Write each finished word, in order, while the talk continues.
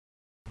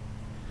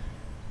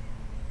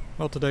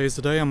Well, today is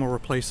the day I'm going to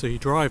replace the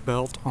drive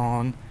belt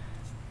on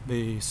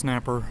the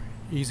Snapper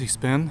Easy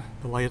Spin,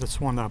 the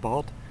latest one I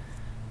bought.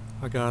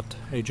 I got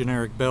a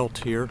generic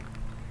belt here.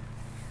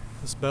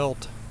 This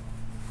belt,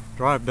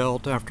 drive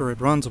belt, after it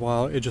runs a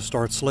while, it just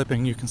starts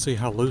slipping. You can see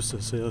how loose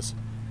this is.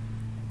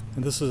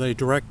 And this is a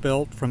direct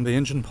belt from the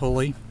engine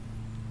pulley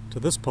to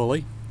this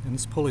pulley, and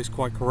this pulley is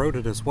quite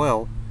corroded as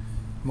well.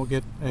 And we'll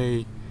get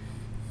a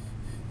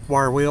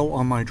wire wheel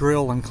on my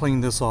drill and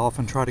clean this off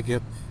and try to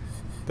get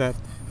that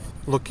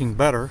looking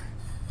better.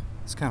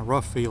 It's kind of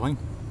rough feeling.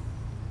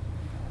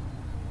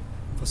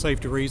 For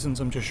safety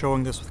reasons, I'm just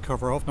showing this with the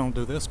cover off. Don't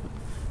do this, but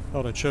I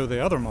thought I'd show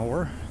the other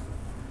mower,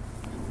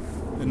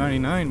 the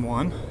 99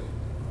 one.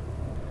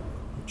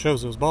 It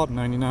shows it was bought in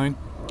 99.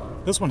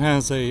 This one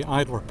has a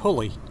idler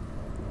pulley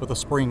with a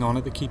spring on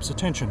it that keeps the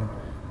tension.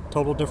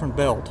 Total different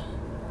belt.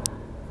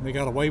 And they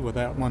got away with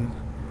that one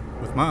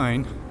with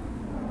mine,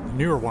 the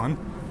newer one.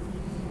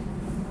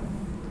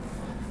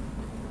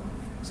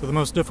 So the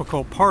most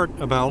difficult part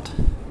about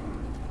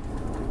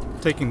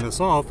taking this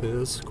off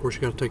is, of course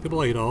you got to take the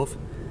blade off,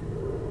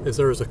 is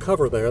there is a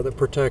cover there that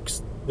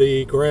protects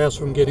the grass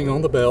from getting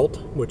on the belt,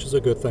 which is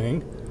a good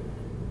thing.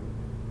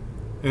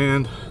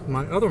 And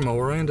my other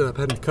mower, I ended up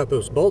having to cut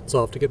those bolts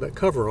off to get that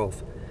cover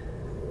off.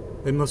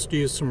 They must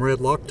use some red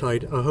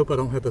Loctite. I hope I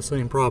don't have the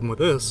same problem with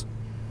this.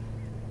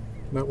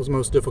 That was the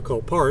most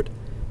difficult part.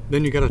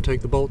 Then you got to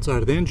take the bolts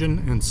out of the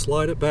engine and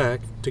slide it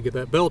back to get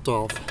that belt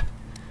off.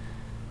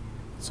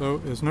 So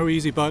there's no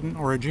easy button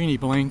or a genie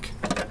blink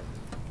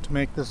to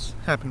make this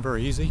happen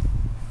very easy.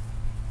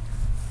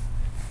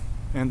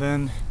 And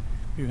then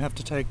you have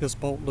to take this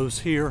bolt loose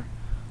here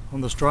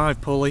on this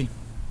drive pulley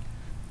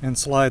and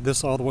slide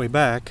this all the way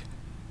back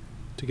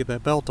to get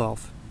that belt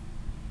off.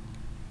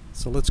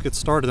 So let's get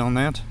started on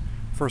that.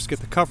 First get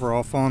the cover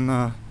off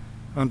on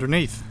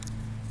underneath.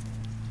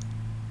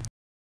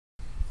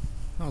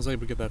 I was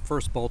able to get that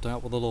first bolt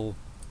out with a little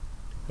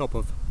help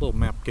of a little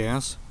MAP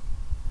gas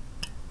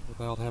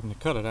without having to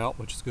cut it out,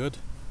 which is good.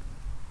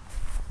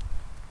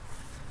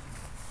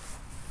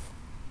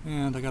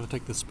 And I got to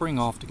take the spring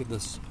off to get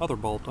this other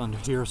bolt under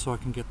here so I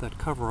can get that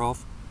cover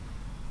off.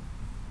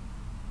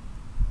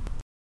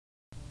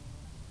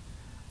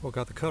 Well,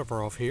 got the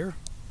cover off here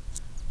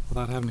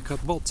without having to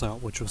cut the bolts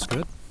out, which was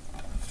good.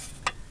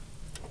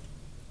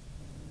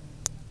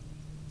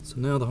 So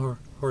now the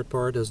hard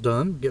part is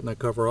done, getting that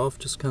cover off.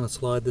 Just kind of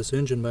slide this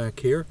engine back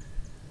here,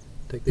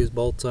 take these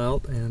bolts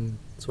out, and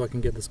so I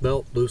can get this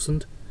belt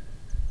loosened,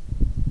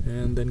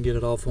 and then get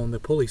it off on the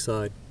pulley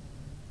side.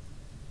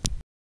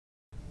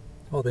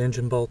 All the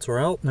engine bolts are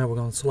out. Now we're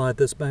going to slide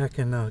this back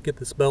and get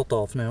this belt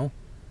off now.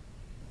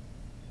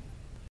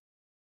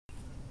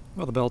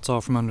 Well, the belt's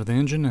off from under the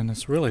engine, and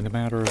it's really a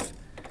matter of,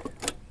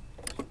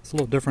 it's a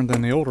little different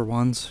than the older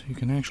ones. You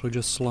can actually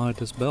just slide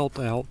this belt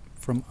out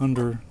from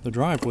under the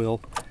drive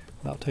wheel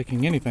without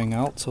taking anything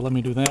out. So let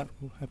me do that.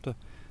 We'll have to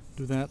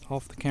do that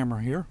off the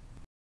camera here.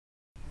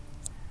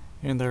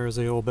 And there is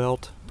the old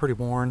belt, pretty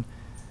worn.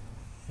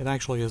 It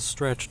actually is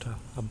stretched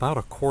about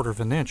 1/4 of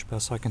an inch,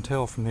 best I can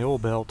tell from the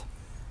old belt.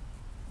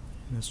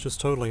 And it's just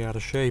totally out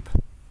of shape.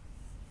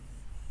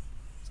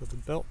 So the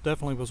belt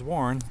definitely was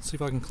worn. Let's see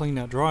if I can clean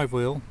that drive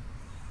wheel.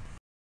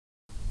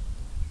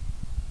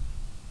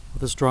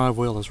 This drive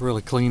wheel is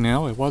really clean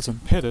now. It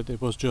wasn't pitted,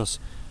 it was just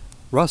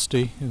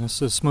rusty, and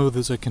it's as smooth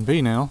as it can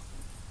be now.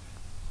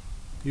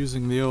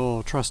 Using the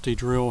old trusty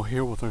drill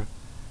here with a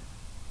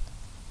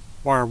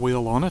wire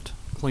wheel on it,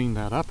 clean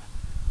that up.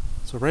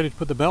 So ready to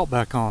put the belt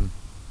back on.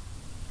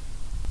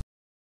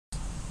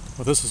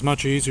 Well, this is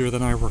much easier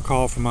than I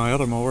recall from my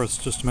other mower. It's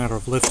just a matter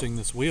of lifting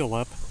this wheel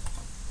up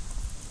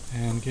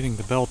and getting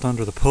the belt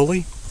under the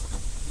pulley.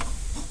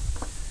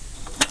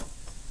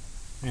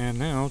 And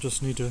now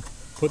just need to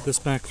put this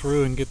back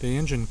through and get the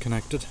engine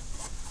connected.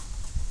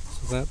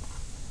 So that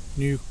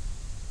new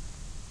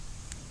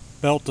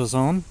belt is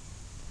on.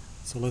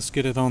 So let's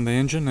get it on the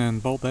engine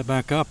and bolt that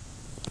back up.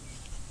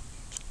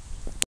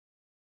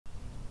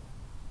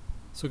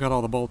 So got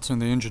all the bolts in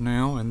the engine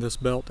now, and this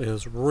belt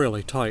is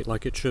really tight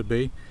like it should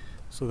be.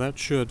 So that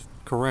should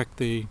correct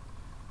the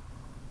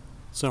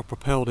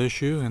self-propelled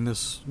issue, and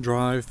this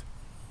drive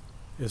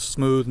is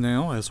smooth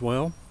now as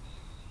well.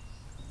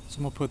 So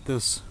I'm going to put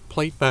this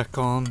plate back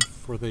on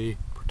for the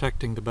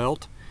protecting the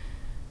belt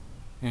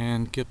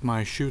and get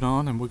my chute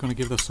on, and we're going to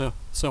give the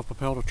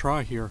self-propelled a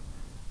try here.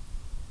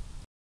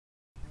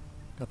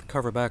 Got the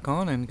cover back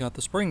on and got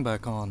the spring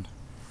back on.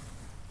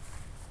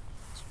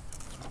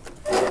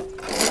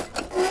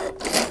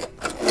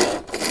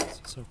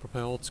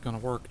 Self-propelled, it's going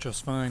to work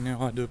just fine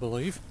now, I do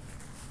believe.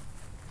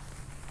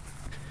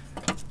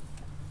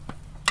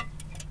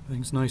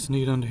 Everything's nice and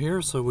neat under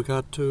here, so we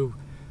got to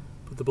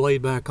put the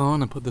blade back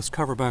on and put this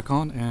cover back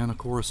on, and of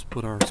course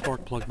put our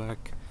spark plug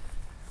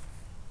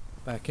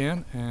back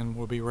in, and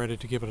we'll be ready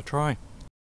to give it a try.